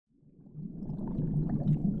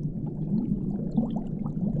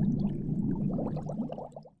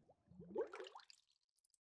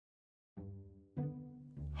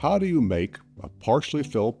how do you make a partially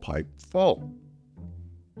filled pipe full?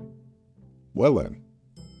 Well then,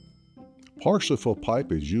 a partially filled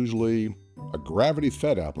pipe is usually a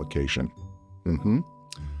gravity-fed application.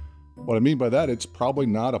 What I mean by that, it's probably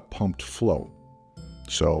not a pumped flow.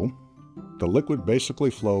 So, the liquid basically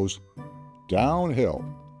flows downhill.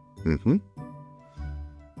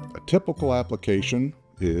 A typical application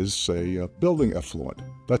is, say, a building effluent.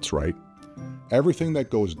 That's right. Everything that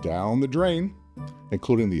goes down the drain,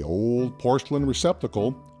 including the old porcelain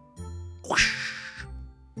receptacle,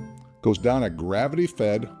 goes down a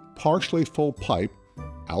gravity-fed, partially full pipe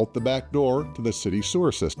out the back door to the city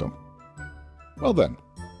sewer system. Well then,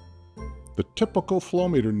 the typical flow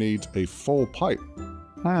meter needs a full pipe.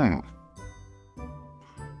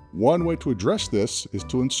 One way to address this is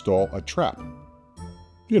to install a trap.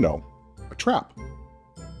 You know, a trap.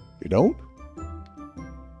 You don't?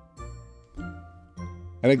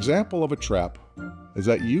 An example of a trap is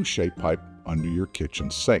that U-shaped pipe under your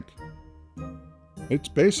kitchen sink. It's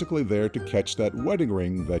basically there to catch that wedding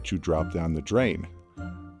ring that you drop down the drain.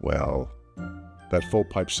 Well, that full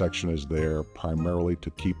pipe section is there primarily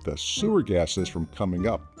to keep the sewer gases from coming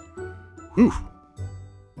up. Whew!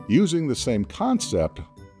 Using the same concept,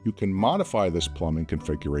 you can modify this plumbing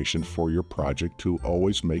configuration for your project to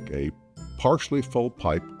always make a partially full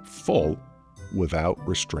pipe full without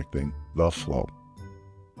restricting the flow,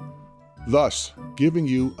 thus giving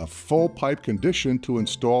you a full pipe condition to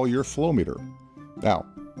install your flow meter. Now,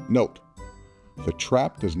 note, the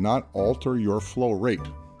trap does not alter your flow rate,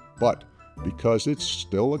 but because it's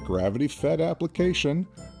still a gravity-fed application,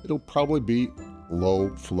 it'll probably be low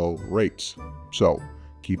flow rates. So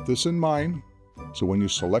keep this in mind so when you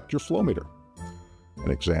select your flow meter.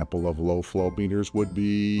 An example of low flow meters would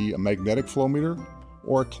be a magnetic flow meter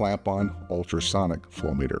or a clamp-on ultrasonic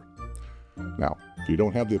flow meter. Now, if you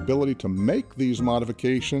don't have the ability to make these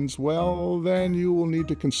modifications, well, then you will need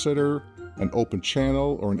to consider an open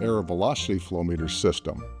channel or an air velocity flow meter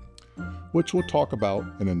system, which we'll talk about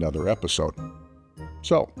in another episode.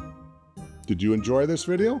 So, did you enjoy this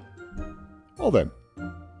video? Well then,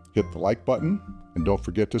 hit the like button and don't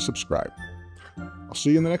forget to subscribe. I'll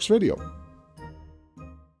see you in the next video.